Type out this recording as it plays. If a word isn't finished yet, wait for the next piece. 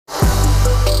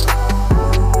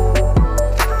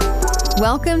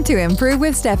Welcome to Improve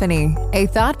with Stephanie, a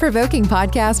thought-provoking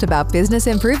podcast about business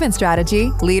improvement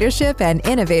strategy, leadership, and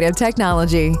innovative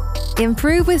technology.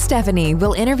 Improve with Stephanie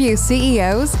will interview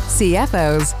CEOs,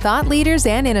 CFOs, thought leaders,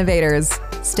 and innovators.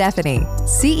 Stephanie,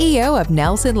 CEO of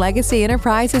Nelson Legacy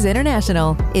Enterprises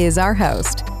International, is our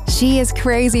host. She is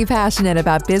crazy passionate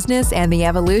about business and the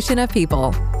evolution of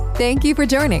people. Thank you for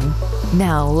joining.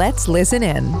 Now let's listen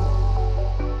in.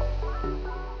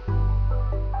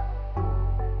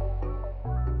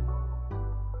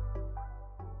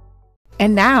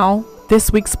 And now,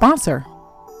 this week's sponsor.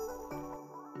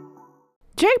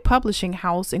 J Publishing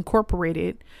House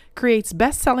Incorporated creates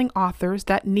best-selling authors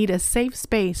that need a safe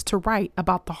space to write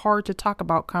about the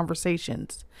hard-to-talk-about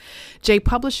conversations. J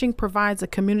Publishing provides a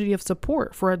community of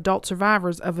support for adult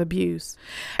survivors of abuse.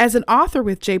 As an author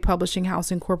with J Publishing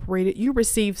House Incorporated, you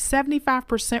receive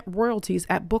 75% royalties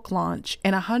at book launch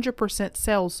and 100%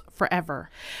 sales forever.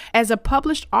 As a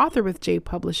published author with J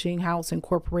Publishing House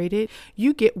Incorporated,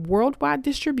 you get worldwide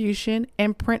distribution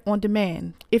and print on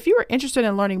demand. If you are interested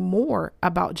in learning more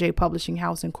about J Publishing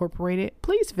House Incorporated,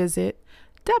 please visit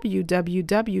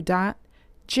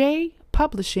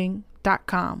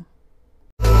www.jpublishing.com.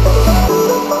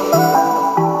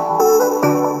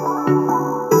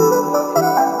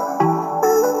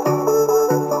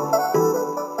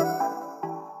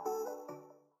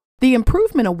 The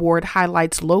Improvement Award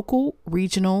highlights local,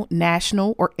 regional,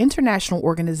 national, or international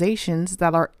organizations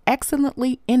that are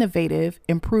excellently innovative,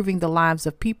 improving the lives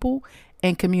of people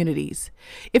and communities.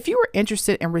 If you are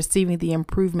interested in receiving the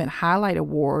Improvement Highlight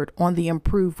Award on the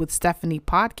Improve with Stephanie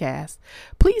podcast,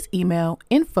 please email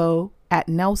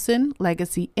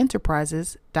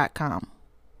info@nelsonlegacyenterprises.com.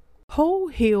 Whole,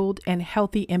 Healed, and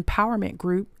Healthy Empowerment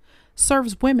Group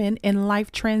serves women in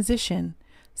life transition,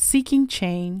 seeking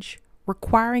change,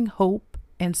 requiring hope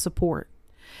and support.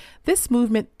 This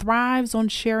movement thrives on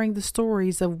sharing the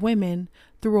stories of women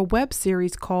through a web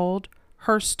series called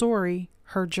Her Story,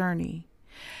 Her Journey.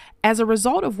 As a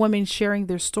result of women sharing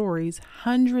their stories,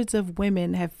 hundreds of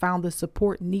women have found the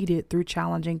support needed through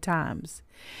challenging times.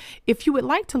 If you would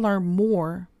like to learn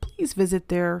more, please visit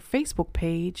their Facebook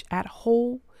page at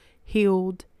Whole,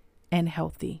 Healed, and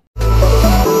Healthy.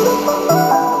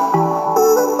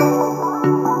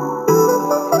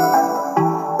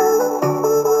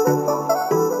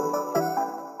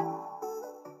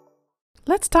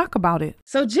 Let's talk about it.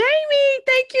 So Jamie,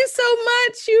 thank you so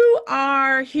much. You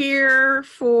are here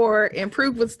for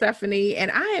Improve with Stephanie, and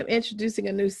I am introducing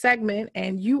a new segment,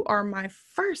 and you are my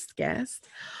first guest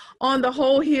on the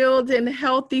Whole, Healed, and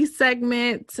Healthy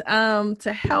segment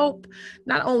to help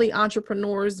not only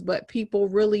entrepreneurs, but people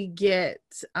really get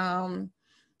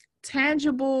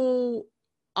tangible,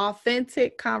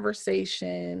 authentic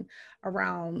conversation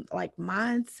around like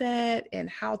mindset and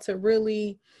how to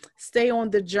really stay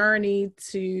on the journey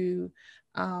to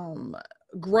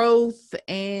growth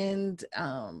and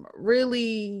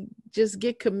really just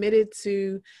get committed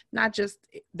to not just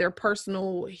their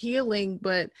personal healing,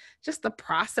 but just the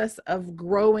process of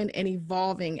growing and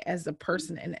evolving as a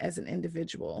person and as an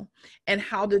individual, and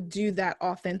how to do that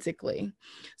authentically.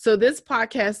 So this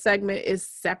podcast segment is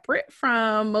separate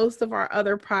from most of our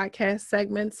other podcast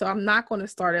segments. So I'm not going to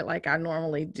start it like I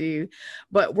normally do,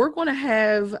 but we're going to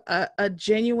have a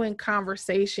genuine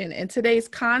conversation. And today's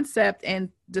concept and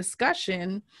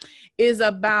discussion is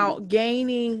about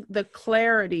gaining the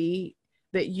clarity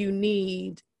that you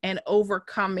need and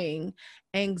overcoming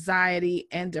anxiety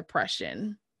and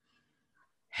depression.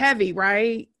 Heavy,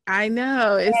 right? I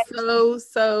know it's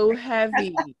so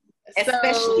heavy.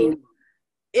 Especially.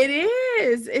 It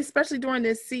is, especially during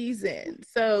this season.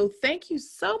 So thank you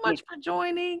so much for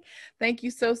joining. Thank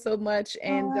you so much.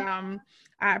 And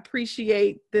I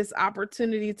appreciate this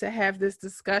opportunity to have this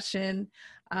discussion.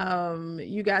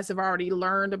 You guys have already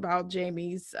learned about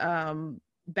Jamie's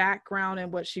background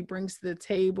and what she brings to the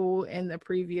table in the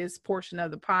previous portion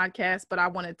of the podcast. But I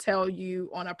want to tell you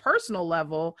on a personal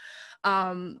level,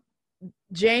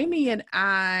 Jamie and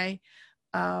I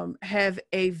have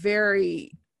a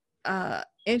very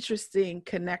interesting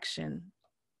connection,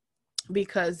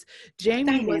 because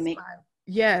Jamie dynamic.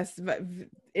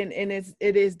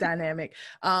 It is dynamic.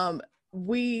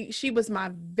 She was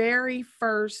my very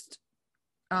first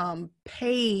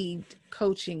paid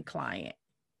coaching client.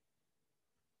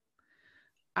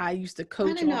 I used to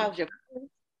coach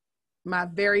my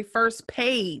very first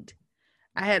paid.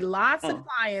 I had lots of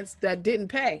clients that didn't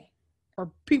pay, or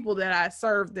people that I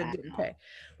served that didn't pay,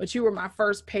 but you were my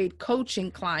first paid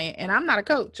coaching client. And I'm not a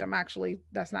coach.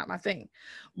 That's not my thing.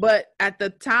 But at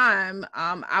the time,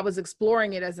 I was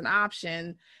exploring it as an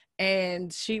option.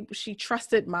 And she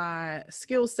trusted my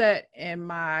skill set and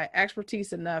my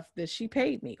expertise enough that she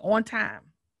paid me on time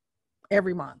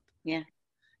every month. Yeah.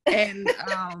 And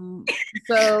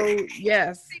so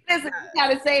yes, listen, you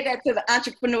gotta say that to the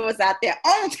entrepreneurs out there: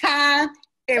 on time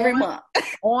every month.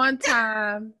 On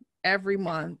time every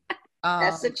month.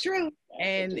 That's the truth.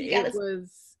 And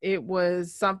it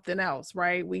was something else,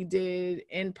 right? We did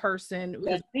in person.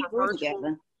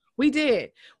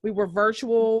 We were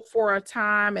virtual for a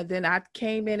time, and then I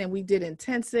came in and we did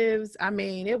intensives. I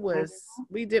mean,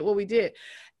 we did what we did.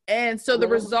 And so the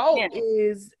result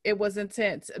is, it was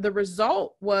intense. The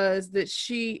result was that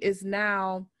she is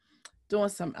now doing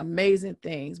some amazing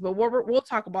things, but we'll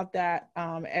talk about that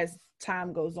as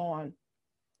time goes on.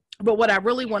 But what I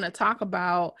really want to talk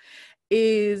about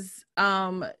is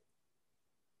how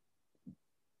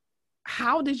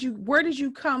did you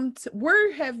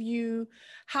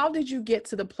get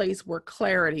to the place where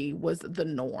clarity was the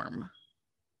norm?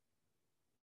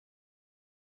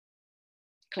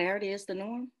 Clarity is the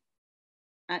norm?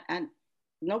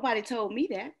 Nobody told me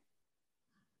that.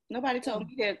 Nobody told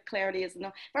me that clarity is the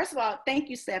norm. First of all, thank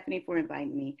you, Stephanie, for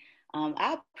inviting me.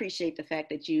 I appreciate the fact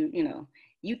that you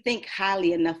think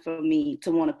highly enough of me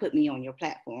to want to put me on your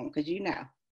platform, because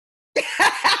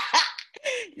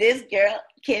this girl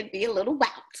can be a little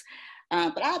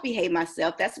wild, but I'll behave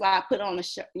myself. That's why I put on a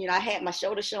show. I had my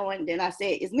shoulder showing. Then I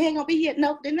said, "Is man gonna be here?"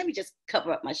 No, then let me just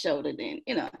cover up my shoulder. Then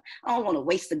I don't want to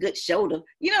waste a good shoulder.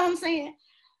 You know what I'm saying?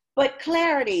 But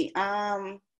clarity,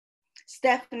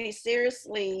 Stephanie,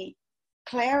 seriously,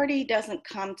 clarity doesn't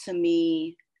come to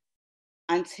me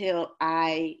until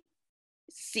I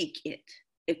seek it,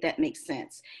 if that makes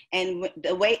sense. And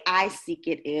the way I seek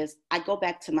it is, I go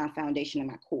back to my foundation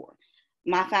and my core.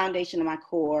 My foundation and my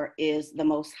core is the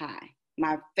Most High,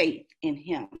 my faith in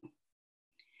Him.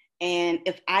 And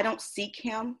if I don't seek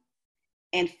Him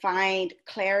and find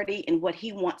clarity in what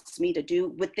He wants me to do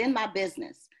within my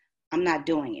business, I'm not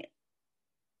doing it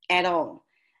at all.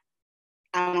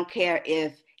 I don't care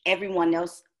if everyone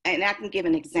else, and I can give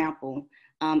an example,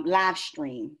 live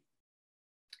stream.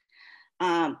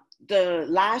 The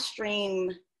live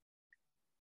stream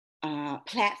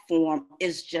platform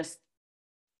is just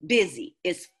busy.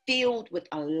 It's filled with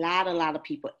a lot of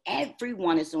people.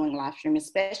 Everyone is doing live stream,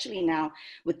 especially now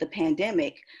with the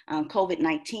pandemic,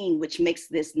 COVID-19, which makes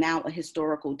this now a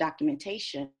historical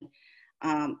documentation.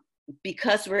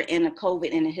 Because we're in a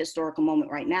COVID in a historical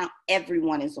moment right now,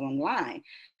 everyone is online.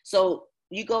 So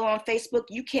you go on Facebook,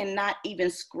 you cannot even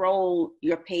scroll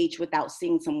your page without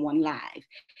seeing someone live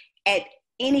at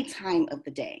any time of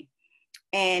the day.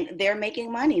 And they're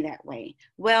making money that way.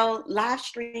 Well, live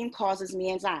stream causes me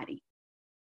anxiety.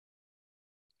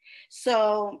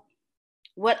 So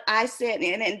what I said,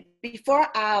 and before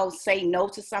I'll say no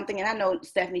to something, and I know,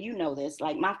 Stephanie, you know this,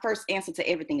 like my first answer to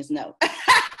everything is no.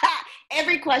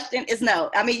 Every question is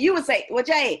no. I mean, you would say, well,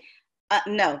 Jay,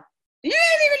 no. You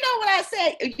didn't even know what I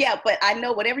said. Yeah, but I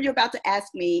know whatever you're about to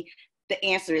ask me, the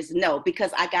answer is no,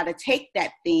 because I got to take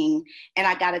that thing and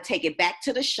I got to take it back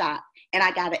to the shop and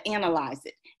I got to analyze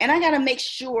it. And I got to make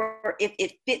sure if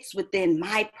it fits within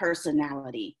my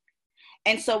personality.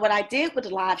 And so what I did with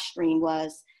the live stream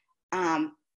was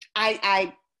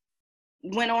I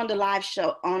went on the live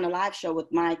show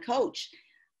with my coach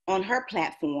on her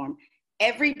platform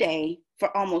every day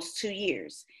for almost 2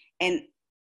 years. And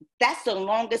that's the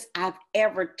longest I've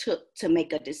ever took to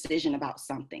make a decision about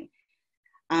something.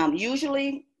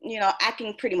 Usually, I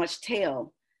can pretty much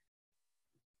tell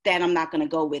that I'm not going to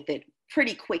go with it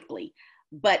pretty quickly.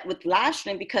 But with live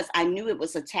stream, because I knew it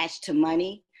was attached to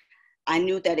money, I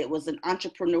knew that it was an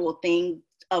entrepreneurial thing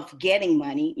of getting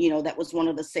money. That was one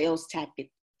of the sales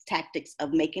tactics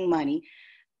of making money.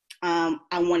 I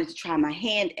wanted to try my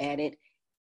hand at it.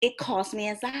 It caused me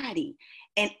anxiety.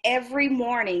 And every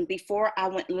morning before I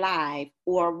went live,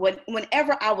 or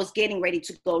whenever I was getting ready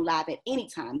to go live at any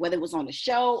time, whether it was on the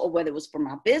show or whether it was for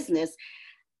my business,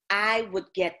 I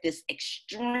would get this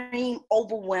extreme,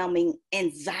 overwhelming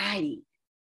anxiety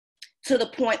to the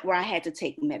point where I had to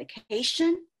take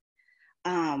medication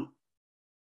and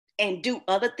do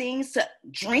other things to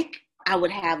drink. I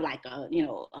would have like a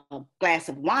glass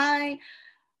of wine,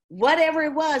 whatever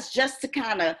it was, just to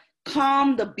kind of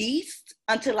calm the beast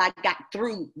until I got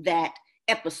through that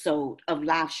episode of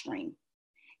live stream.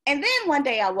 And then one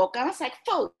day I woke up, I was like,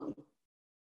 "Fool,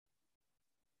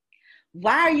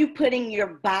 why are you putting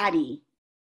your body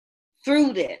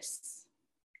through this?"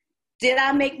 Did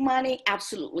I make money?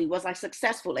 Absolutely. Was I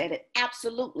successful at it?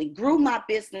 Absolutely. Grew my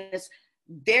business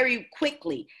very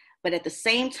quickly. But at the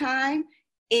same time,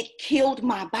 it killed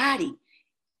my body.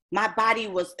 My body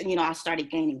was, I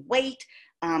started gaining weight.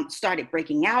 started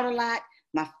breaking out a lot.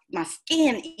 My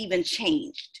skin even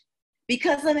changed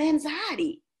because of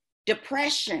anxiety,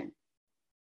 depression.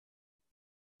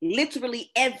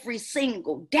 Literally every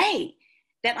single day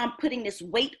that I'm putting this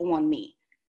weight on me.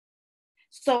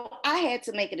 So I had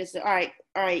to make a decision. All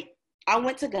right. I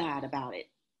went to God about it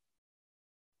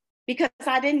because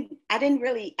I didn't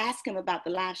really ask him about the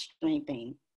live stream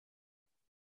thing.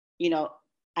 You know,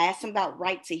 I asked him about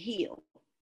Right to Heal,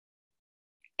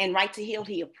 and Right to Heal,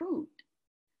 he approved.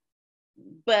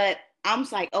 But I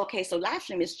was like, okay, so live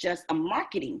stream is just a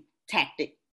marketing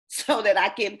tactic so that I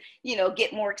can,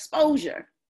 get more exposure.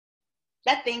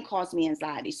 That thing caused me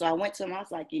anxiety. So I went to him. I was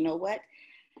like, you know what?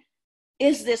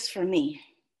 Is this for me?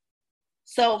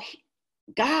 So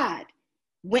God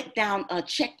went down a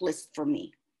checklist for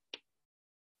me,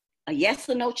 a yes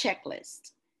or no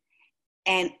checklist.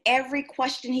 And every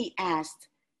question he asked,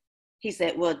 he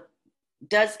said, well,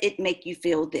 does it make you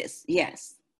feel this?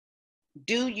 Yes.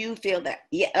 Do you feel that?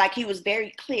 Yeah, like he was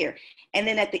very clear. And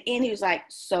then at the end, he was like,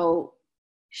 so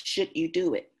should you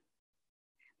do it?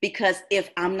 Because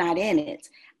if I'm not in it,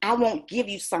 I won't give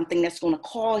you something that's going to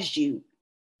cause you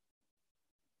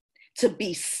to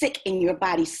be sick in your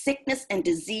body. Sickness and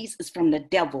disease is from the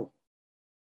devil.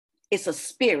 It's a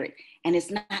spirit, and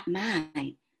it's not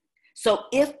mine. So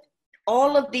if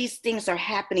all of these things are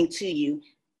happening to you,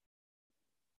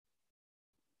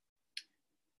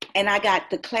 and I got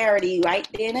the clarity right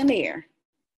then and there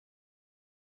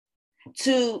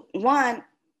to, one,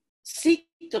 seek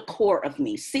the core of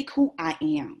me, seek who I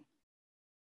am,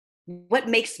 what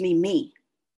makes me me.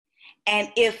 And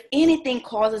if anything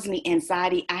causes me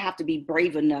anxiety, I have to be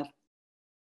brave enough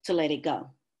to let it go.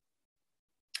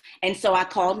 And so I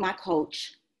called my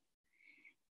coach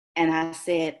and I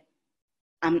said,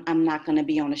 I'm not going to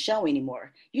be on the show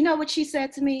anymore. You know what she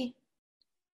said to me?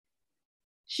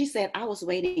 She said, I was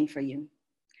waiting for you.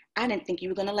 I didn't think you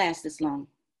were going to last this long.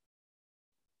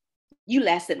 You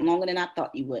lasted longer than I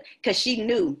thought you would, because she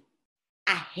knew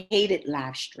I hated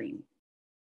live stream.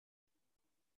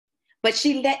 But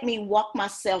she let me walk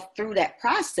myself through that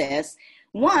process.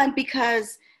 One,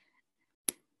 because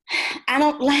I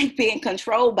don't like being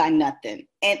controlled by nothing.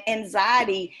 And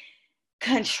anxiety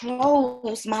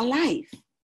controls my life.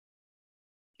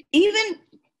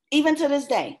 Even to this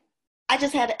day. I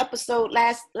just had an episode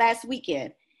last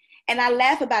weekend, and I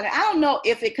laugh about it. I don't know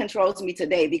if it controls me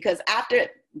today, because after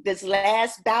this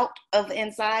last bout of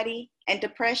anxiety and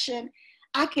depression,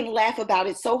 I can laugh about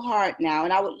it so hard now.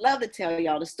 And I would love to tell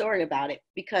y'all the story about it,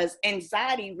 because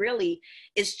anxiety really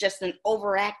is just an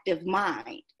overactive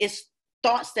mind. It's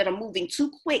thoughts that are moving too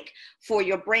quick for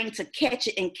your brain to catch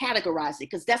it and categorize it,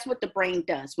 because that's what the brain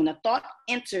does. When a thought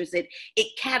enters it, it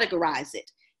categorizes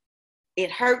it. It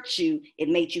hurt you, it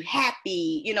made you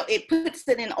happy, it puts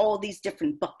it in all these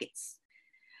different buckets.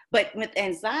 But with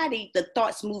anxiety, the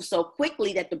thoughts move so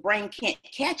quickly that the brain can't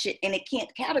catch it and it can't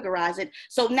categorize it.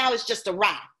 So now it's just a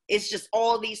ride. It's just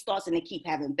all these thoughts, and they keep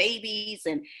having babies.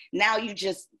 And now you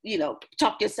just,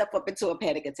 talk yourself up into a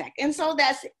panic attack. And so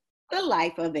that's the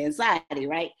life of anxiety,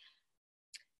 right?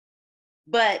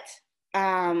 But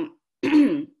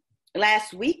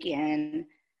last weekend,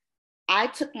 I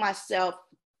took myself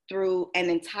through an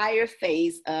entire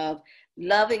phase of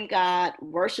loving God,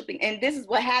 worshiping. And this is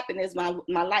what happened is my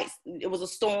lights, it was a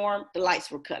storm, the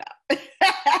lights were cut out.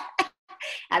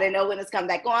 I didn't know when it's come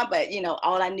back on, but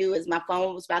all I knew is my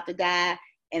phone was about to die,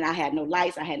 and I had no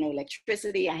lights, I had no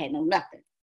electricity, I had no nothing.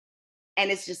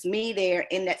 And it's just me there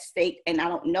in that state, and I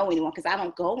don't know anyone because I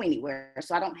don't go anywhere.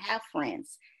 So I don't have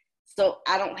friends. So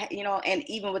I don't, and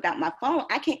even without my phone,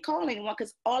 I can't call anyone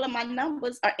because all of my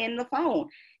numbers are in the phone.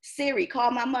 Siri,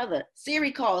 call my mother.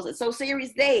 Siri calls it. So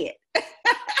Siri's dead.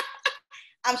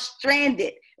 I'm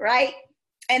stranded, right?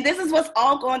 And this is what's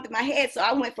all going through my head. So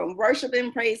I went from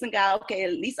worshiping, praising God. Okay,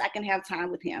 at least I can have time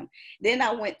with him. Then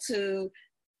I went to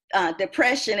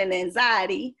depression and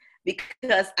anxiety,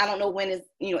 because I don't know when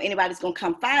anybody's going to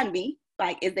come find me.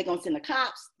 Like, is they going to send the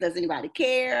cops? Does anybody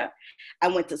care? I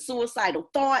went to suicidal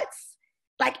thoughts.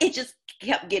 Like, it just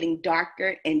kept getting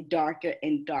darker and darker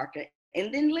and darker.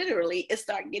 And then literally it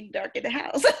started getting dark in the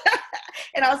house.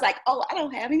 And I was like, oh, I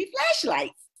don't have any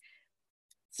flashlights.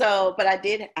 So, but I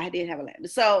did have a lamp.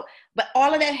 So, but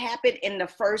all of that happened in the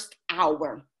first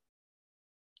hour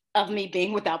of me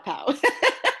being without power.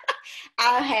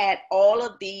 I had all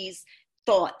of these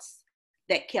thoughts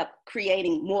that kept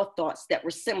creating more thoughts that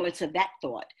were similar to that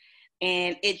thought.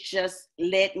 And it just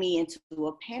led me into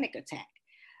a panic attack.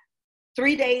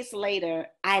 3 days later,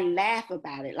 I laugh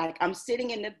about it. Like, I'm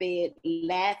sitting in the bed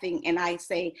laughing, and I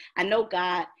say, I know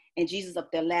God And Jesus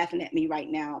up there laughing at me right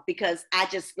now because I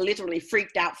just literally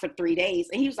freaked out for 3 days.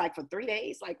 And he was like, for 3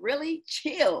 days? Like, really?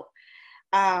 Chill.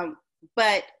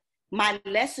 But my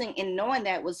lesson in knowing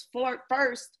that was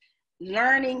first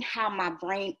learning how my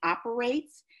brain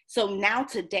operates. So now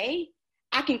today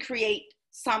I can create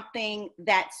something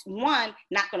that's, one,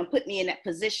 not going to put me in that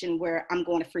position where I'm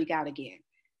going to freak out again.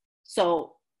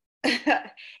 So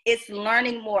it's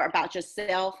learning more about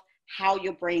yourself, how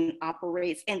your brain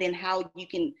operates, and then how you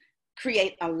can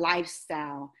create a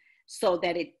lifestyle so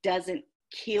that it doesn't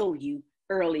kill you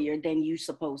earlier than you're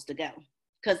supposed to go.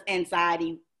 Because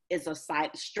anxiety is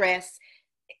stress,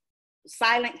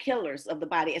 silent killers of the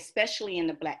body, especially in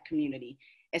the Black community,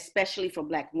 especially for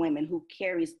Black women who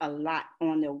carries a lot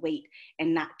on their weight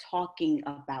and not talking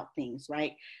about things,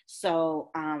 right?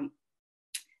 So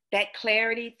that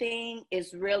clarity thing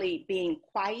is really being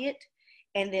quiet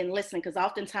and then listening, because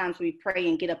oftentimes we pray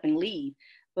and get up and leave,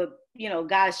 but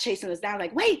God is chasing us down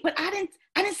like, wait, but I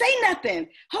didn't say nothing.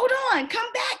 Hold on,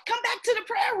 come back to the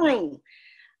prayer room.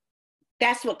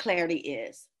 That's what clarity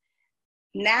is.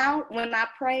 Now, when I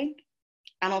pray,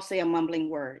 I don't say a mumbling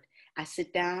word. I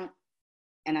sit down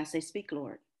and I say, speak,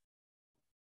 Lord.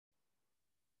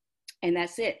 And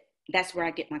that's it. That's where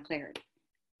I get my clarity.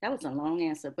 That was a long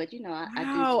answer, but I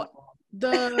do.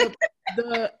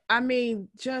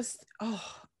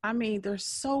 There's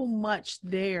so much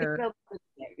there.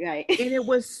 Right. And it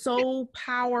was so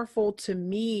powerful to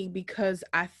me because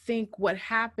I think what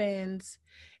happens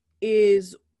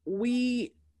is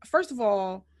first of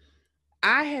all,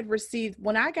 I had received,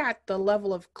 when I got the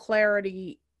level of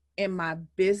clarity in my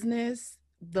business,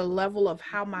 the level of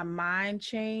how my mind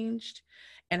changed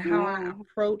and how I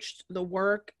approached the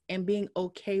work and being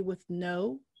okay with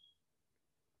no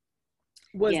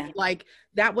was like,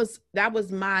 that was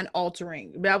mind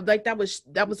altering. Like that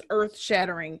was earth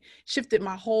shattering, shifted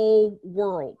my whole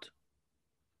world.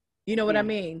 You know what I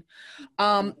mean?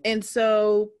 And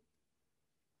so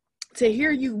to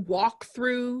hear you walk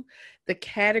through the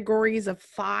categories of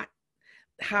thought,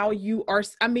 how you are,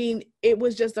 it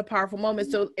was just a powerful moment.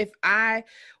 So if I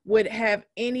would have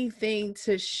anything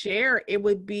to share, it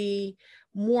would be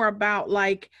more about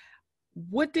like,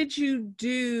 what did you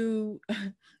do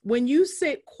when you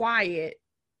sit quiet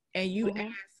and you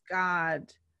ask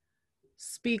God,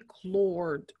 speak,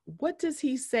 Lord? What does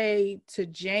he say to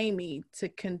Jamie to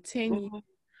continue,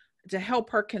 to help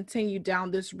her continue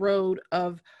down this road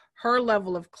of her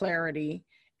level of clarity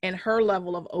and her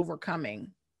level of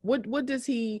overcoming? How does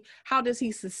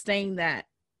he sustain that?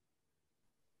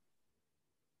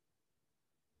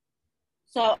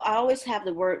 So I always have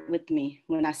the word with me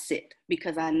when I sit,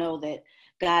 because I know that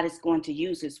God is going to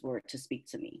use his word to speak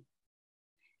to me.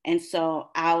 And so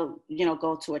I'll,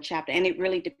 go to a chapter, and it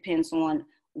really depends on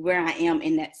where I am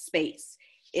in that space.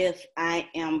 If I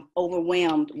am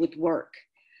overwhelmed with work,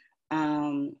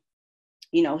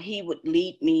 he would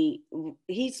lead me.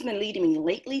 He's been leading me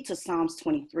lately to Psalms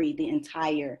 23,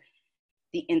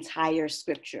 the entire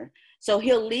scripture. So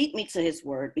he'll lead me to his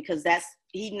word, because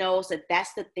he knows that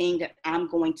that's the thing that I'm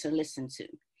going to listen to.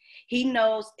 He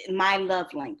knows my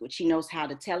love language. He knows how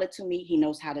to tell it to me. He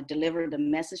knows how to deliver the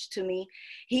message to me.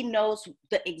 He knows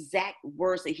the exact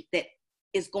words that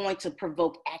is going to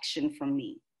provoke action from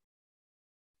me.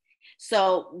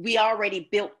 So we already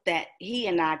built that.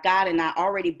 God and I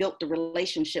already built the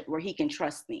relationship where he can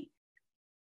trust me.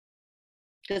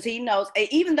 Because he knows,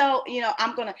 even though,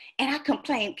 I'm going to, and I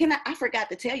complain, I forgot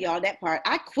to tell y'all that part.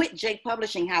 I quit J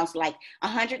Publishing House like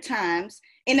 100 times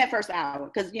in that first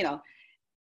hour. Because,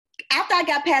 after I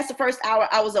got past the first hour,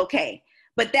 I was okay.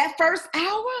 But that first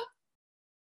hour,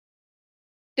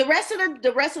 the rest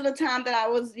of the time that I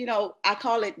was, I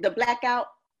call it the blackout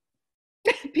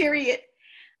period,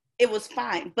 it was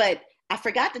fine. But I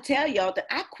forgot to tell y'all that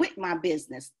I quit my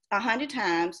business 100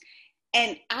 times.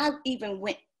 And I even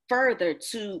went further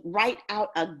to write out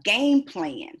a game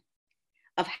plan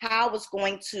of how I was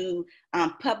going to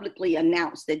publicly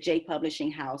announce that J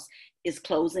Publishing House is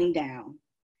closing down.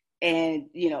 And,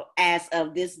 as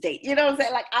of this date, what I'm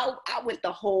saying? Like I went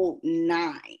the whole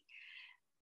 9.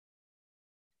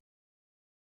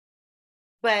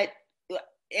 But,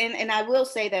 and I will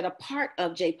say that a part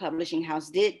of J Publishing House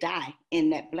did die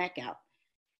in that blackout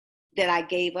that I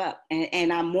gave up,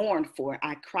 and I mourned for it.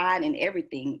 I cried and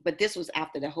everything, but this was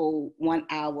after the whole 1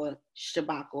 hour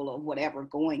shabacle or whatever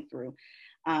going through.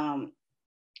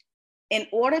 In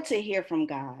order to hear from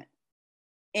God,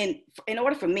 in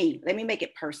order for me, let me make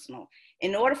it personal.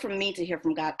 In order for me to hear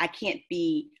from God, I can't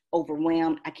be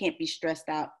overwhelmed. I can't be stressed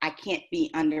out. I can't be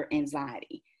under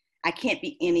anxiety. I can't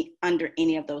be under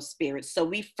any of those spirits. So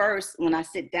when I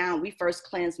sit down, we first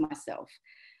cleanse myself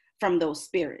from those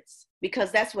spirits,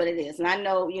 because that's what it is. And I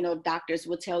know, doctors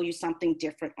will tell you something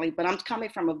differently, but I'm coming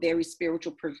from a very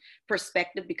spiritual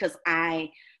perspective, because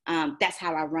that's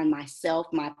how I run myself,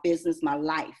 my business, my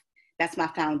life. That's my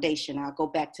foundation. I'll go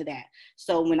back to that.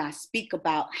 So when I speak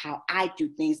about how I do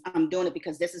things, I'm doing it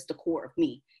because this is the core of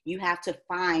me. You have to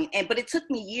find, but it took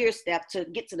me years, Steph, to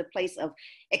get to the place of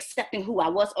accepting who I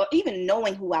was, or even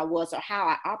knowing who I was, or how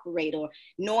I operate, or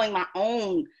knowing my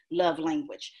own love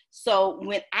language. So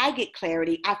when I get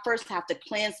clarity, I first have to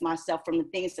cleanse myself from the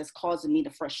things that's causing me the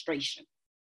frustration.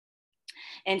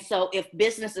 And so if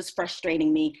business is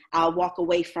frustrating me, I'll walk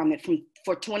away from it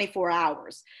for 24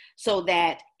 hours so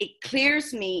that it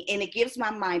clears me and it gives my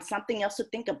mind something else to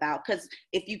think about. Because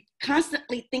if you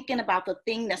constantly thinking about the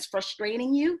thing that's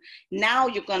frustrating you, now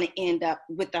you're going to end up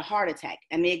with a heart attack.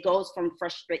 I mean, it goes from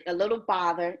a little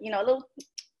bother, a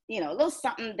little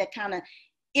something that kind of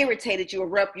irritated you or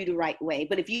rubbed you the right way.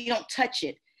 But if you don't touch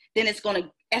it, then it's going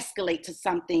to escalate to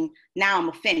something. Now I'm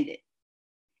offended.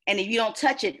 And if you don't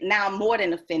touch it, now I'm more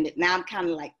than offended. Now I'm kind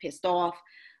of like pissed off,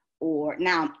 or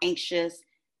now I'm anxious.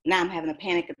 Now I'm having a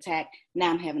panic attack. Now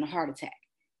I'm having a heart attack.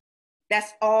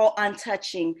 That's all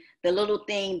untouching the little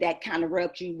thing that kind of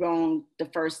rubbed you wrong the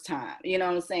first time. You know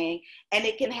what I'm saying? And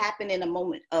it can happen in a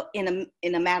moment, in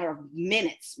a matter of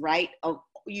minutes, right? Of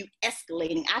you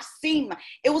escalating.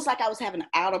 It was like I was having an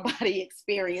out-of-body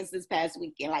experience this past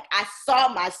weekend. Like I saw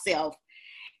myself.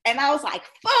 And I was like,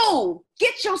 fool,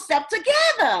 get yourself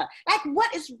together. Like,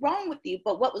 what is wrong with you?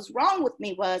 But what was wrong with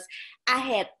me was I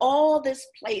had all this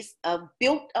place of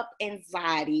built up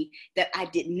anxiety that I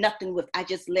did nothing with. I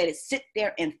just let it sit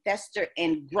there and fester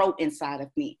and grow inside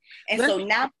of me. And so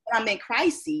now when I'm in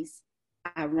crises,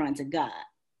 I run to God.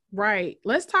 Right.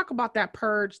 Let's talk about that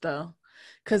purge though,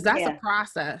 because that's a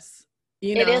process.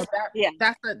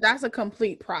 That's a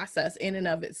complete process in and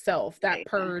of itself, that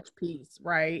purge piece,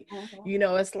 right?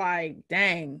 Mm-hmm. It's like,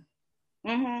 dang.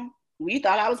 Mm-hmm. I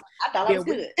thought I was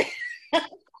good.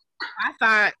 I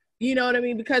thought, you know what I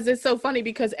mean? Because it's so funny,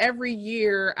 because every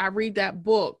year I read that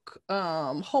book,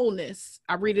 Wholeness.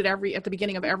 I read it at the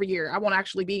beginning of every year. I won't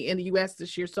actually be in the US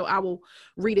this year, so I will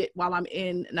read it while I'm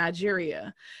in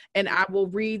Nigeria. And I will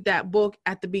read that book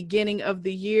at the beginning of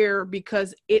the year,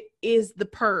 because it is the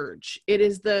purge. It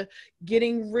is the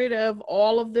getting rid of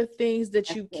all of the things that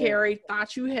you carried,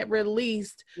 thought you had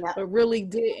released, but really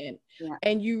didn't. Yeah.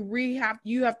 And you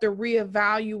have to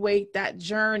reevaluate that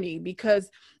journey, because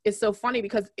it's so funny,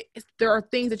 because there are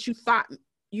things that you thought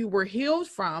you were healed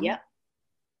from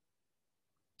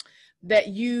that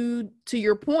you, to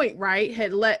your point, right,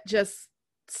 had let just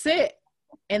sit,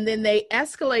 and then they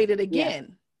escalated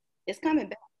again. It's coming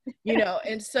back.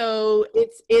 And so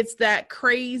it's that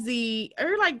crazy,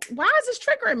 or like, why is this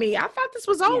triggering me? I thought this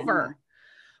was over.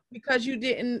 Because you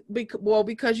didn't,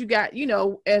 because you got,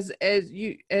 as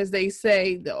they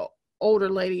say, the older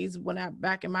ladies,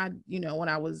 back in my, when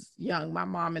I was young, my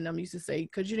mom and them used to say,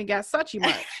 because you didn't got suchy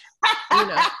much,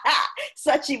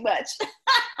 Suchy much.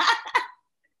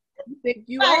 You think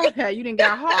you all had, you didn't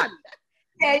got hard.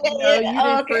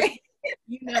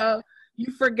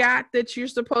 You forgot that you're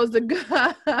supposed to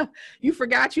go, you're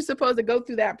supposed to go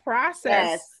through that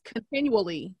process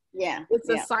continually. Yeah. It's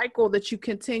a cycle that you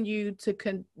continue to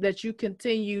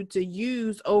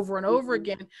use over and over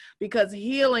again, because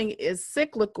healing is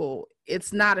cyclical.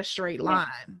 It's not a straight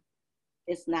line.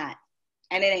 It's not.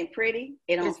 And it ain't pretty.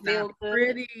 It don't feel good.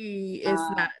 Pretty. It's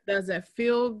not, doesn't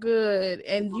feel good.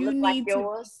 And you need like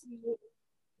yours.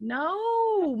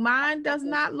 No, mine does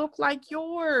not look like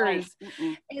yours.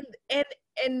 Right.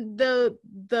 And the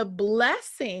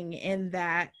blessing in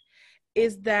that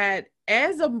is that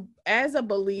as a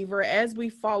believer, as we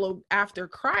follow after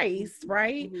Christ,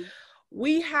 right,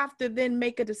 we have to then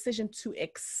make a decision to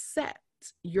accept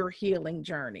your healing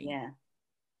journey.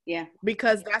 Yeah.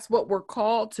 Because that's what we're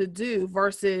called to do,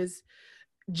 versus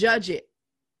judge it.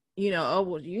 But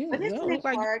isn't it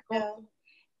hard though?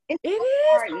 It is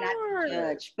hard not to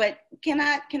judge. But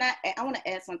I want to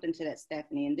add something to that,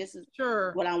 Stephanie, and this is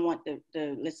what I want the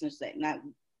listeners to say. Now,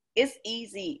 it's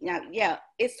easy. Now,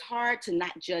 it's hard to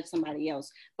not judge somebody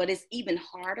else, but it's even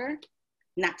harder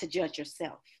not to judge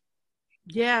yourself.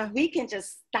 Yeah. We can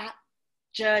just stop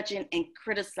judging and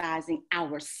criticizing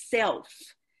ourselves.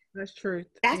 That's true.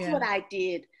 That's what I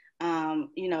did,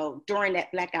 during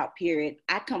that blackout period.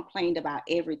 I complained about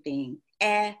everything,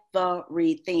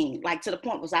 like to the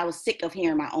point was I was sick of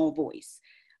hearing my own voice.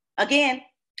 Again,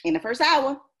 in the first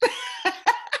hour,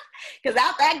 because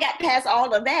after I got past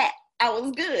all of that, I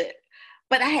was good.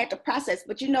 But I had to process.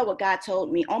 But you know what God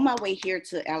told me? On my way here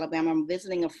to Alabama, I'm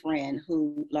visiting a friend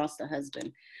who lost a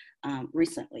husband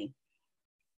recently.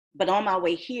 But on my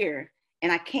way here,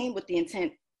 And I came with the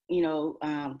intent,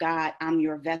 God, I'm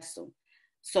your vessel.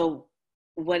 So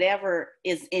whatever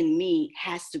is in me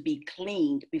has to be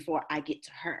cleaned before I get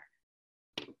to her.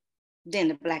 Then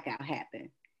the blackout happened.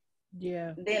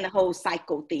 Yeah. Then the whole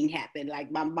psycho thing happened.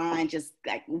 Like my mind just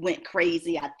like went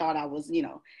crazy. I thought I was,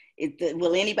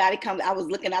 will anybody come? I was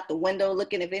looking out the window,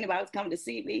 looking if anybody was coming to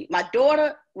see me. My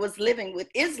daughter is living with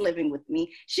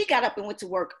me. She got up and went to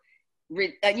work,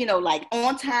 like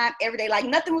on time every day, like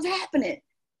nothing was happening.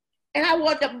 And I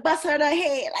wanted to bust her in her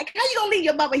head. Like, how you gonna leave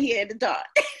your mama here in the dark?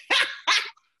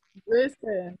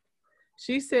 Listen,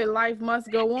 she said life must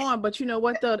go on, but you know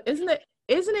what though? Isn't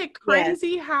it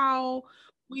crazy how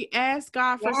we ask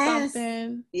God for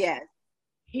something? Yes.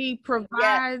 He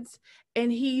provides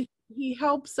and he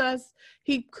helps us.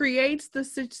 He creates the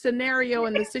scenario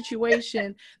and the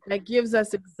situation that gives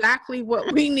us exactly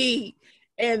what we need.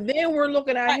 And then we're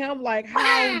looking at him like,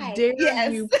 how dare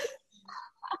you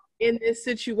in this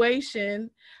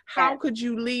situation? How could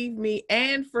you leave me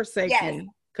and forsake me?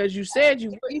 Because you said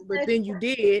you wouldn't, but then you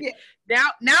did.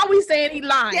 Now we saying he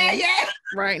lying.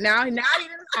 Right now he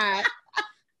didn't lie.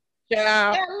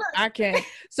 Yeah, I can't.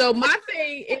 So my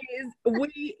thing is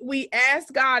we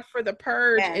ask God for the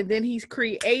purge, and then he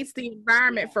creates the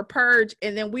environment for purge,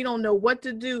 and then we don't know what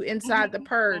to do inside the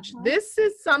purge. This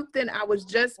is something I was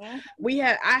just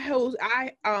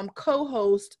I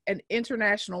co-host an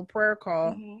international prayer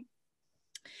call.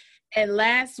 And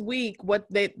last week, what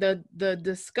the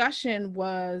discussion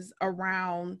was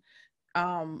around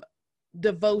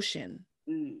devotion,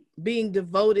 being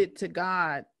devoted to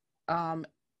God.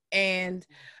 And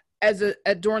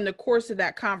during the course of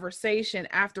that conversation,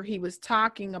 after he was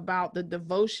talking about the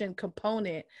devotion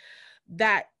component,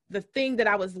 that the thing that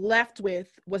I was left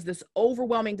with was this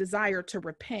overwhelming desire to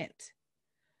repent,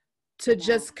 to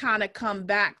just kind of come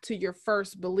back to your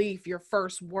first belief, your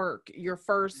first work, your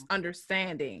first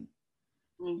understanding.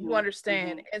 You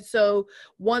understand? And so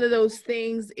one of those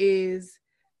things is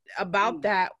about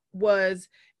that was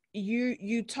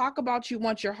you talk about you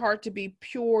want your heart to be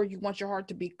pure, you want your heart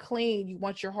to be clean, you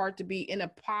want your heart to be in a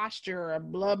posture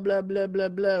of blah blah blah blah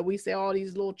blah. We say all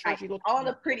these little churchy little all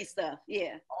the pretty stuff,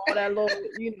 all that little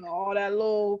all that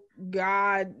little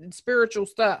God spiritual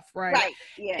stuff, right?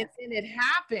 And then it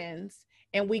happens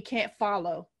and we can't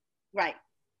follow,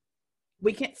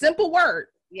 we can't. Simple word,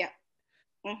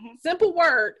 simple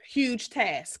word, huge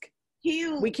task,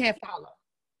 we can't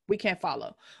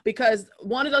follow because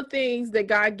one of the things that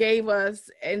God gave us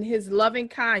in his loving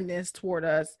kindness toward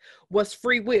us was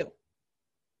free will.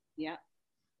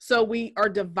 So we are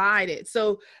divided.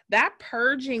 So that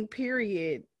purging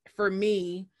period for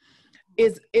me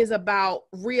is about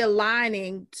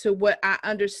realigning to what I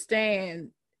understand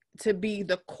to be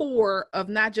the core of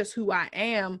not just who I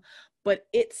am, but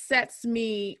it sets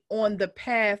me on the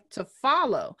path to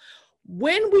follow.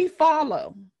 When we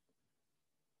follow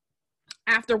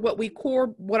after what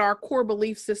our core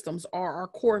belief systems are, our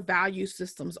core value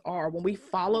systems are, when we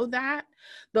follow that,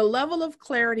 the level of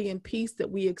clarity and peace that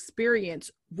we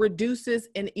experience reduces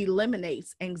and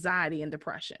eliminates anxiety and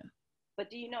depression.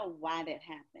 But do you know why that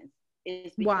happens?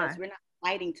 It's because we're not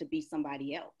fighting to be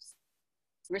somebody else.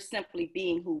 We're simply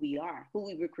being who we are, who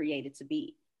we were created to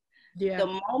be.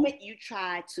 The moment you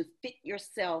try to fit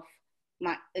yourself,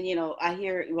 I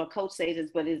hear coach say this,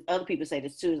 but other people say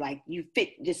this too, like you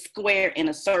fit this square in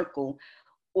a circle,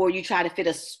 or you try to fit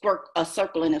a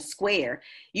circle in a square.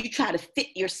 You try to fit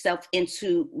yourself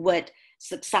into what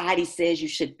society says you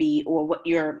should be, or what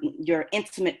your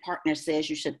intimate partner says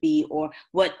you should be, or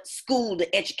what school,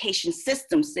 the education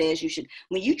system says you should.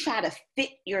 When you try to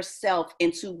fit yourself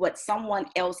into what someone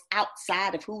else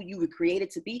outside of who you were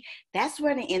created to be, that's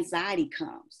where the anxiety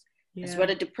comes. That's where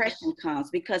the depression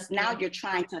comes, because now you're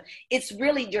trying to, it's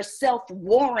really yourself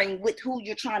warring with who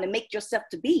you're trying to make yourself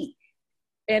to be.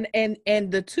 And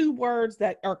the two words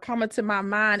that are coming to my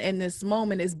mind in this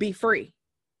moment is be free.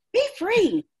 Be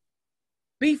free.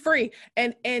 Be free.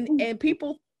 And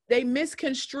people, they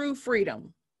misconstrue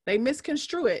freedom. They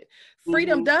misconstrue it.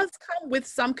 Freedom does come with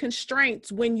some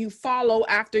constraints when you follow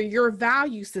after your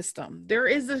value system. There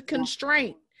is a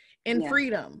constraint in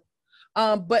freedom.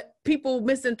 But people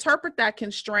misinterpret that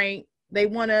constraint. They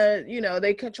want to,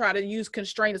 they could try to use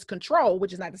constraint as control,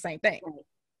 which is not the same thing.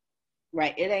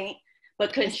 Right. It ain't.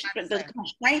 But the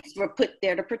constraints were put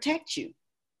there to protect you.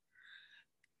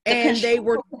 And they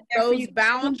were those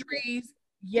boundaries.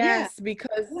 Yes,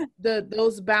 because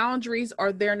those boundaries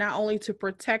are there not only to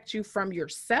protect you from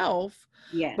yourself,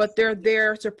 but they're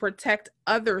there to protect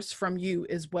others from you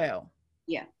as well.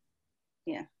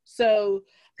 So,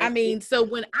 I mean, so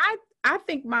when I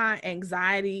think my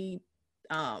anxiety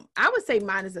I would say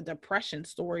mine is a depression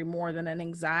story more than an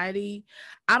anxiety.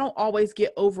 I don't always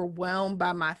get overwhelmed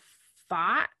by my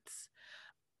thoughts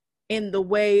in the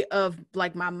way of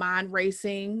like my mind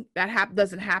racing. That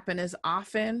doesn't happen as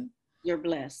often. You're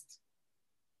blessed.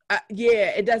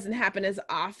 Yeah, it doesn't happen as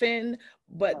often,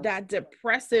 but that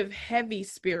depressive, heavy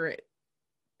spirit,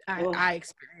 I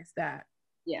experience that.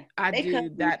 Yeah, I do.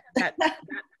 That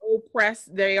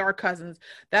oppressed, they are cousins.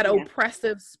 That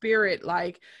oppressive spirit,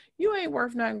 like, you ain't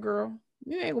worth nothing, girl.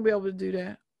 You ain't gonna be able to do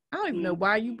that. I don't even know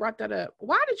why you brought that up.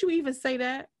 Why did you even say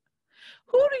that?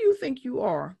 Who do you think you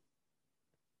are?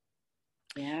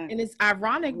 Yeah. And it's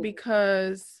ironic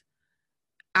because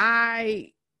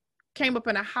I came up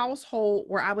in a household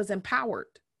where I was empowered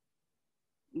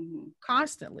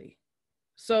constantly.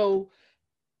 So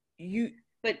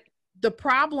the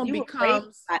problem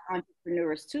becomes by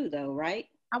entrepreneurs too, though, right?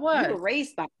 I was. You were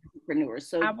raised by entrepreneurs,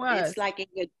 so it's like in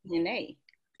your DNA.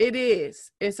 It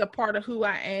is. It's a part of who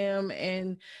I am,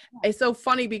 and it's so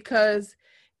funny because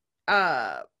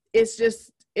I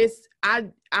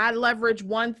leverage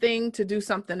one thing to do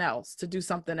something else, to do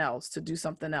something else, to do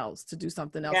something else, to do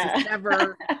something else. Yeah. It's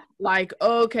never like,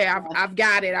 okay, I've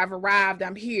got it, I've arrived,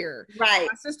 I'm here. Right.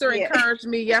 My sister encouraged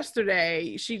me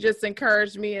yesterday. She just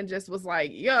encouraged me and just was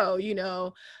like, yo, you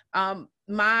know,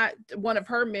 one of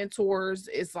her mentors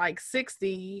is like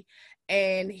 60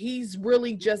 and he's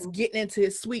really just getting into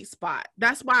his sweet spot.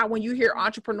 That's why when you hear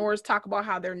entrepreneurs talk about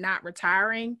how they're not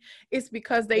retiring, it's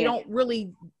because they don't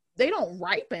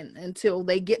ripen until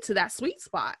they get to that sweet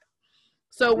spot.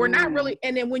 So we're not really,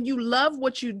 and then when you love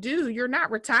what you do, you're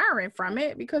not retiring from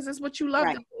it because it's what you love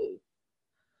to do.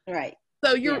 Right.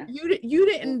 So you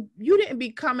didn't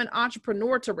become an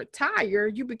entrepreneur to retire.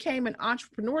 You became an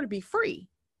entrepreneur to be free.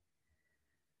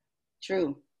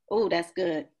 True. Oh, that's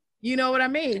good. You know what I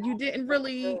mean? You didn't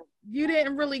really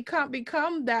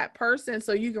become that person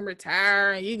so you can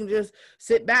retire and you can just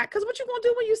sit back. Because what you gonna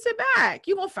do when you sit back?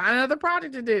 You gonna find another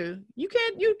project to do. You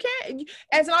can't.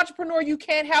 As an entrepreneur, you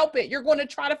can't help it. You're going to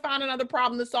try to find another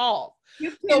problem to solve.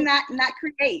 You cannot not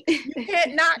create. You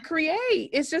can't not create.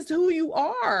 It's just who you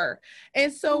are.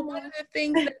 And so one of the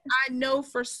things that I know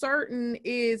for certain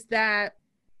is that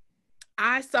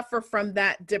I suffer from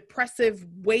that depressive,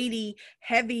 weighty,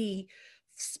 heavy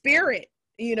spirit,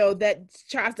 you know, that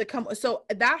tries to come. So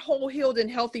that whole healed and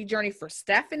healthy journey for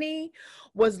Stephanie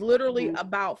was literally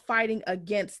about fighting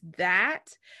against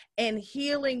that and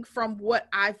healing from what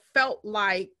I felt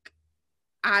like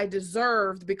I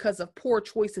deserved because of poor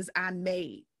choices I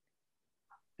made.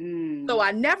 So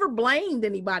I never blamed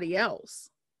anybody else.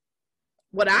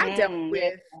 What I dealt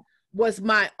with was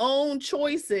my own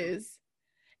choices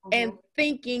and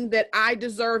thinking that I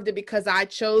deserved it because I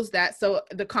chose that, so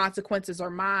the consequences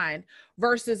are mine,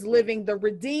 versus living the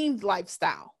redeemed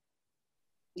lifestyle.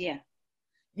 Yeah.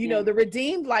 You know, the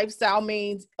redeemed lifestyle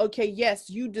means, okay, yes,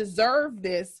 you deserve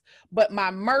this, but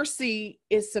my mercy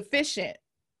is sufficient.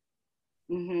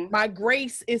 My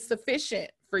grace is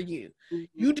sufficient for you.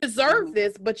 You deserve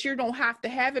this, but you don't have to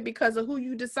have it because of who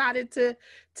you decided to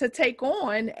take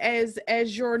on as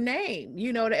your name,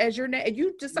 you know, as your name.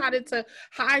 You decided to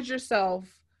hide yourself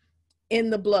in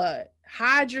the blood,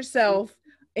 hide yourself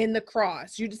in the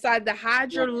cross. You decided to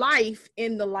hide your life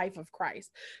in the life of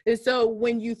Christ. And so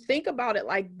when you think about it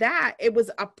like that, it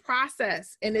was a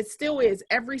process, and it still is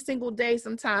every single day.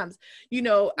 Sometimes, you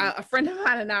know, a friend of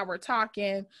mine and I were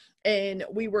talking, and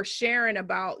we were sharing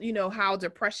about, you know, how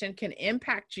depression can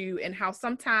impact you and how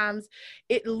sometimes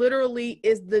it literally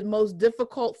is the most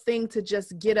difficult thing to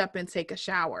just get up and take a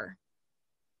shower.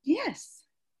 Yes.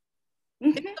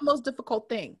 It's the most difficult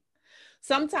thing.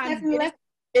 Sometimes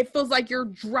it feels like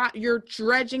you're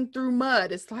dredging through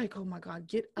mud. It's like, oh my God,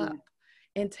 get up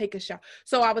and take a shower.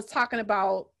 So I was talking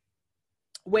about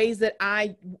ways that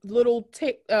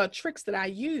tricks that I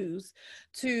use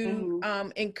to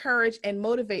encourage and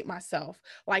motivate myself.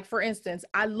 Like, for instance,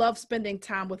 I love spending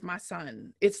time with my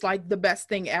son. It's like the best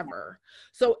thing ever.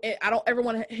 So I don't ever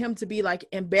want him to be like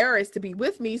embarrassed to be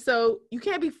with me. So you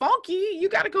can't be funky. You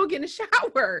got to go get in the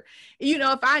shower. You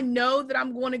know, if I know that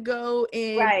I'm going to go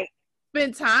and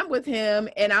spend time with him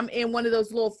and I'm in one of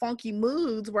those little funky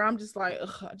moods where I'm just like,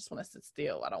 I just want to sit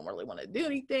still. I don't really want to do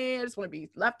anything. I just want to be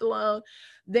left alone.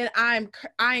 Then I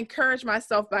encourage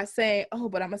myself by saying, oh,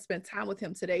 but I'm gonna spend time with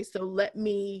him today. So let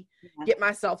me get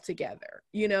myself together,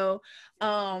 you know.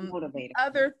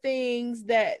 Other things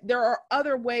that there are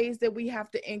other ways that we have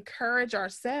to encourage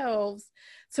ourselves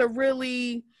to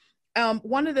really,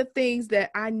 one of the things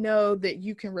that I know that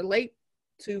you can relate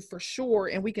to for sure,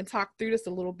 and we can talk through this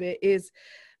a little bit, is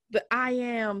the I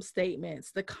am statements,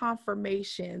 the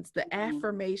confirmations, the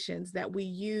affirmations that we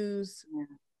use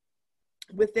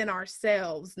within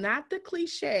ourselves, not the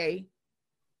cliche,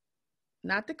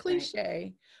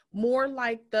 Right. more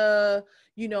like the,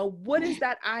 what is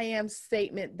that I am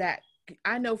statement that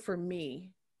I know for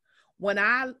me, when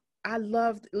I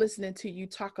loved listening to you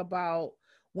talk about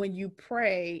when you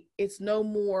pray, it's no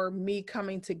more me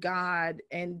coming to God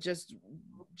and just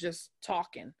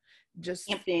talking,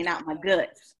 just Emptying out my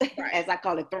guts, right. as I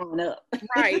call it, throwing up.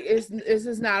 Right. This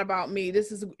is not about me.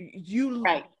 This is you.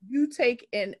 Right. You take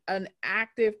an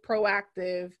active,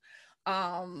 proactive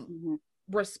Mm-hmm.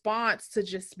 response to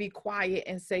just be quiet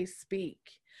and say speak.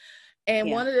 And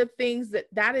Yeah. one of the things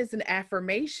that is an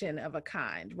affirmation of a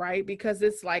kind, right? Because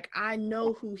it's like, I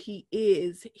know who he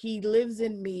is. He lives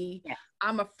in me. Yeah.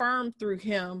 I'm affirmed through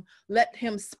him. Let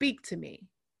him speak to me.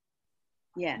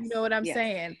 Yes. You know what I'm Yes.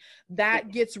 saying? Yes.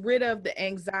 That gets rid of the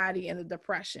anxiety and the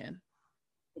depression.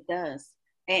 It does.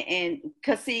 And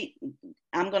because see,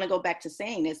 I'm going to go back to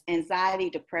saying this: anxiety,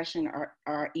 depression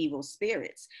are evil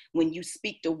spirits. When you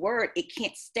speak the word, it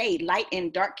can't stay. Light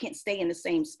and dark can't stay in the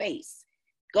same space.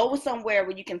 Go somewhere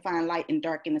where you can find light and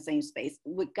dark in the same space.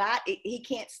 With God, he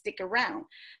can't stick around.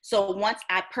 So once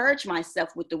I purge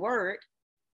myself with the word,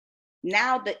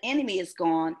 now the enemy is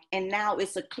gone, and now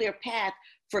it's a clear path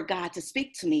for God to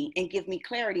speak to me and give me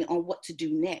clarity on what to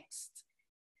do next.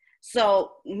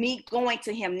 So me going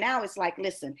to him now, it's like,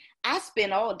 listen, I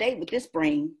spend all day with this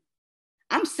brain.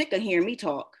 I'm sick of hearing me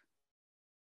talk.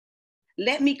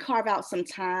 Let me carve out some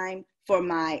time for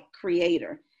my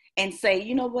creator and say,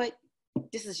 you know what?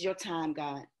 This is your time,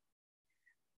 God.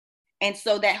 And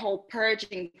so that whole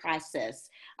purging process,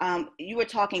 you were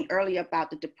talking earlier about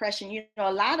the depression. You know,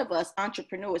 a lot of us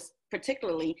entrepreneurs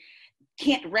particularly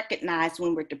can't recognize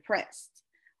when we're depressed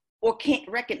or can't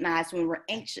recognize when we're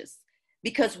anxious,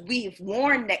 because we've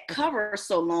worn that cover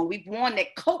so long, we've worn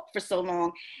that coat for so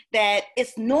long that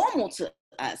it's normal to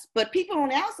us. But people on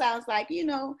the outside is like,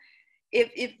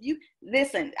 if you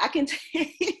listen, I can tell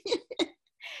you,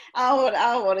 I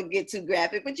don't want to get too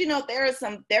graphic, but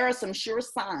there are some sure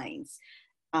signs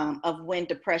of when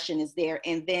depression is there.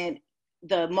 And then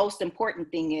the most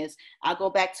important thing is, I'll go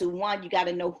back to one, you got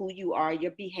to know who you are,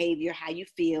 your behavior, how you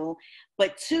feel.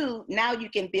 But two, now you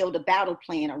can build a battle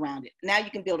plan around it. Now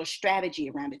you can build a strategy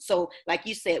around it. So like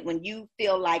you said, when you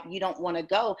feel like you don't want to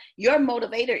go, your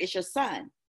motivator is your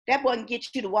son. That boy can get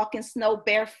you to walk in snow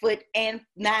barefoot and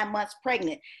 9 months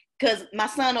pregnant, because my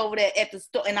son over there at the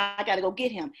store and I got to go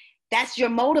get him. That's your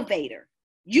motivator.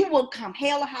 You will come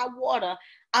hell or high water.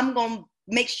 I'm going to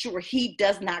make sure he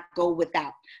does not go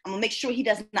without. I'm gonna make sure he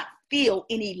does not feel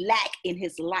any lack in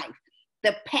his life.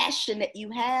 The passion that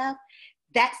you have,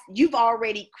 that's you've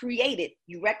already created.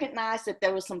 You recognize that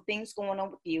there were some things going on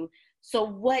with you. So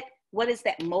what is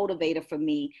that motivator for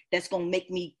me that's gonna make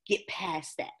me get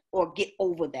past that or get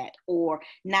over that or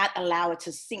not allow it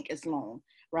to sink as long,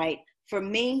 right? For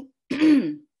me,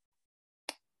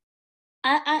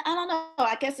 I don't know.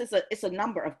 I guess it's a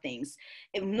number of things.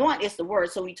 One is the word.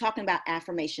 So we're talking about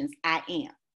affirmations. I am.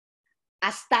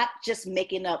 I stopped just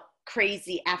making up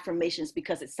crazy affirmations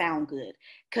because it sound good.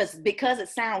 Because it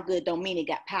sound good don't mean it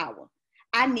got power.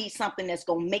 I need something that's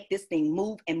gonna make this thing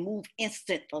move and move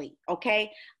instantly.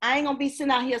 Okay. I ain't gonna be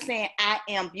sitting out here saying I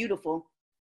am beautiful.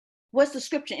 What's the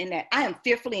scripture in that? I am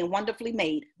fearfully and wonderfully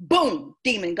made. Boom,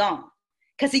 demon gone.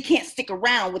 Because he can't stick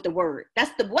around with the word.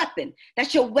 That's the weapon.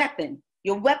 That's your weapon.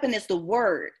 Your weapon is the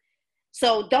word.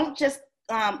 So don't just,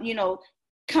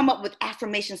 come up with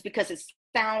affirmations because it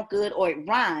sounds good or it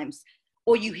rhymes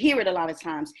or you hear it a lot of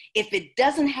times. If it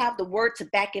doesn't have the word to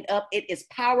back it up, it is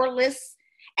powerless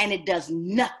and it does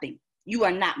nothing. You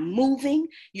are not moving.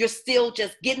 You're still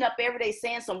just getting up every day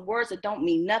saying some words that don't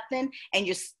mean nothing. And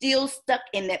you're still stuck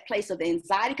in that place of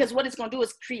anxiety, because what it's going to do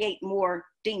is create more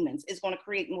demons. It's going to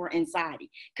create more anxiety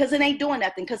because it ain't doing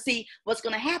nothing. Because see, what's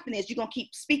going to happen is you're going to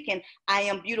keep speaking, I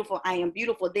am beautiful, I am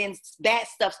beautiful. Then bad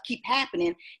stuff keep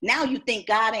happening. Now you think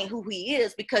God ain't who he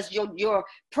is because your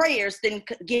prayers didn't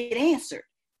get answered.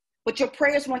 But your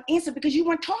prayers weren't answered because you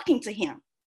weren't talking to him.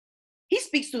 He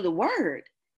speaks through the word.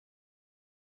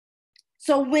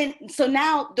 So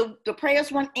now the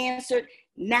prayers weren't answered.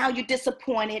 Now you're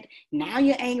disappointed. Now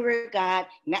you're angry at God.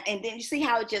 Now, and then you see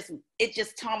how it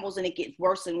just tumbles and it gets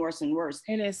worse and worse and worse.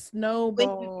 And it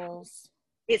snowballs.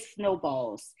 It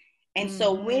snowballs. And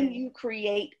so when you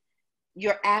create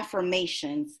your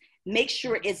affirmations, make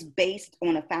sure it's based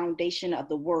on a foundation of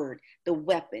the word, the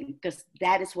weapon, because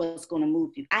that is what's going to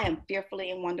move you. I am fearfully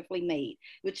and wonderfully made,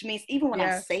 which means even when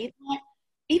I say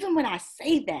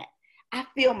that, I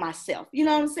feel myself. You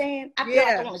know what I'm saying? I feel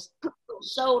like I want to put a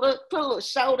little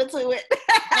shoulder to it.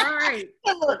 Right.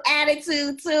 Put a little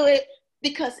attitude to it,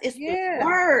 because it's the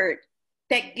word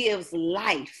that gives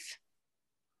life.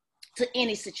 to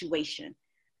any situation.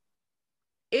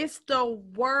 It's the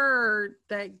word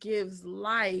that gives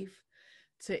life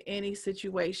to any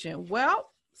situation. Well,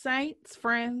 saints,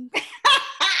 friends,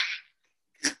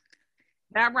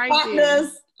 that right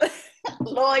Partners, there.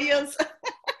 lawyers.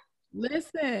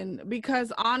 Listen,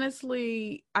 because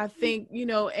honestly, I think,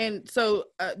 and so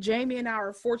Jamie and I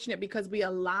are fortunate because we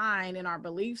align in our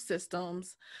belief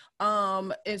systems.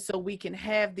 And so we can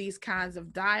have these kinds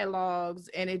of dialogues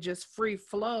and it just free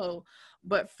flow.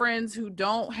 But friends who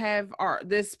don't have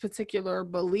this particular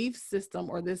belief system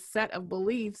or this set of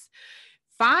beliefs,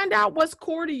 find out what's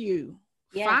core to you.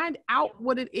 Yeah. Find out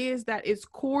what it is that is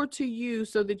core to you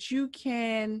so that you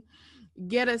can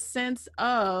get a sense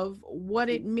of what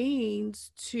it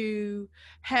means to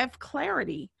have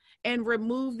clarity and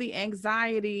remove the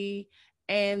anxiety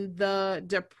and the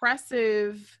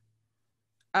depressive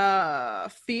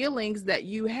feelings that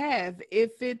you have.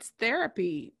 If it's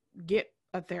therapy, get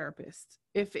a therapist.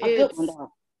 If it's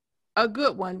a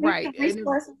good one, right?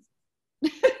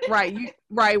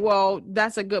 Right. Well,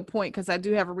 that's a good point because I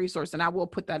do have a resource and I will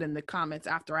put that in the comments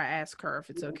after I ask her if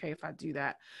it's okay if I do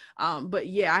that. But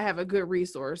yeah, I have a good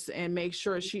resource and make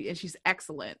sure she's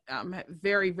excellent.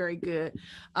 Very, very good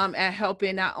at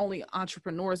helping not only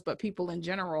entrepreneurs, but people in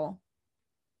general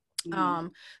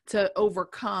to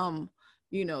overcome,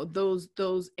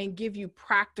 those and give you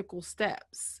practical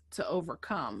steps to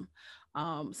overcome.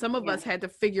 Some of us had to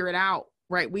figure it out.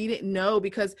 Right. We didn't know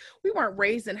because we weren't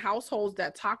raised in households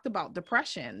that talked about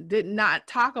depression, did not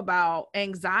talk about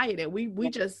anxiety. We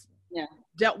just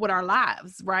dealt with our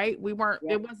lives. Right. We weren't,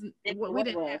 it wasn't, we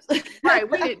didn't,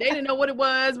 right. They didn't know what it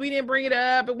was. We didn't bring it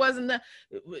up. It wasn't a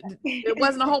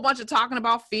whole bunch of talking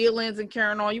about feelings and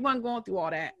carrying on. You weren't going through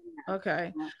all that.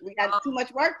 Okay. We got too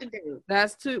much work to do.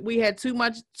 We had too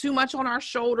much on our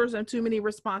shoulders and too many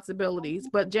responsibilities.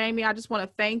 But Jamie, I just want to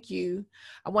thank you.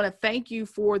 I want to thank you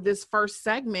for this first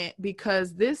segment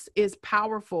because this is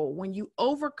powerful. When you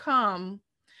overcome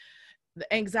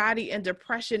the anxiety and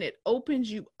depression, it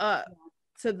opens you up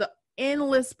to the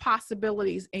endless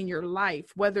possibilities in your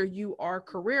life, whether you are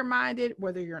career minded,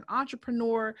 whether you're an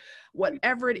entrepreneur,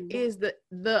 whatever it is,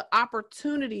 the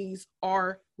opportunities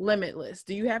are limitless.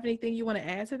 Do you have anything you want to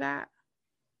add to that?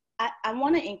 I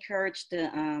want to encourage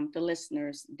the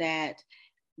listeners that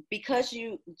because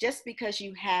you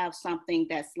have something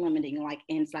that's limiting like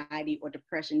anxiety or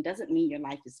depression doesn't mean your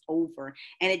life is over,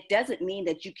 and it doesn't mean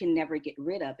that you can never get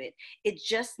rid of it. It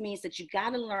just means that you got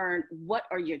to learn what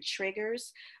are your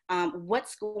triggers,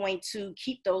 what's going to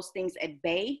keep those things at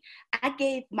bay. I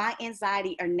gave my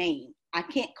anxiety a name. I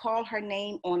can't call her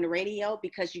name on the radio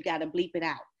because you got to bleep it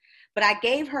out. But I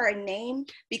gave her a name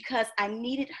because I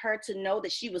needed her to know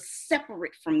that she was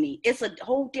separate from me. It's a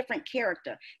whole different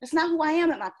character. That's not who I am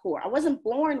at my core. I wasn't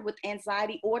born with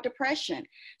anxiety or depression.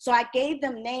 So I gave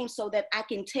them names so that I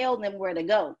can tell them where to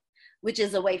go, which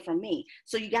is away from me.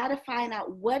 So you got to find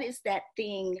out what is that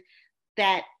thing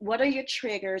what are your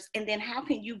triggers? And then how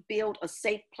can you build a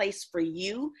safe place for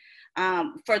you?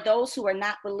 For those who are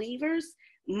not believers,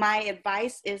 my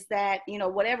advice is that,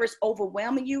 whatever's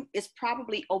overwhelming you is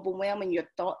probably overwhelming your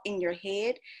thought in your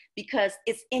head because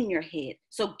it's in your head.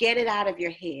 So get it out of your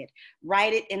head.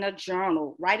 Write it in a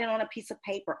journal. Write it on a piece of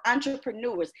paper.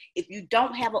 Entrepreneurs, if you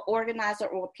don't have an organizer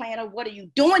or a planner, what are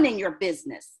you doing in your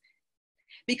business?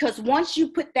 Because once you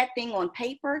put that thing on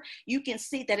paper, you can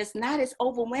see that it's not as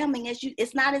overwhelming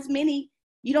it's not as many.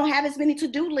 You don't have as many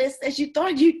to-do lists as you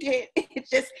thought you did. It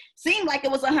just seemed like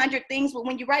it was 100 things, but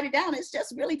when you write it down, it's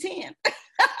just really 10.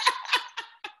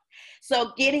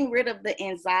 So getting rid of the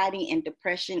anxiety and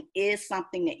depression is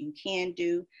something that you can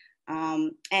do.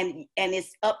 And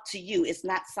it's up to you. It's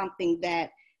not something that,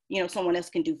 someone else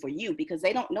can do for you because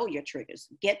they don't know your triggers.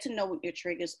 Get to know what your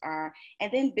triggers are and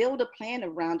then build a plan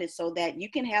around it so that you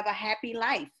can have a happy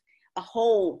life, a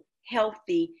whole,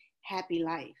 healthy, happy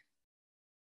life.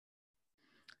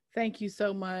 Thank you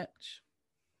so much.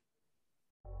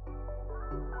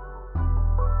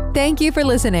 Thank you for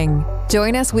listening.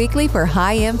 Join us weekly for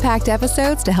high-impact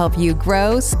episodes to help you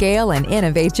grow, scale, and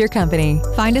innovate your company.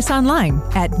 Find us online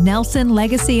at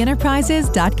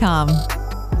NelsonLegacyEnterprises.com.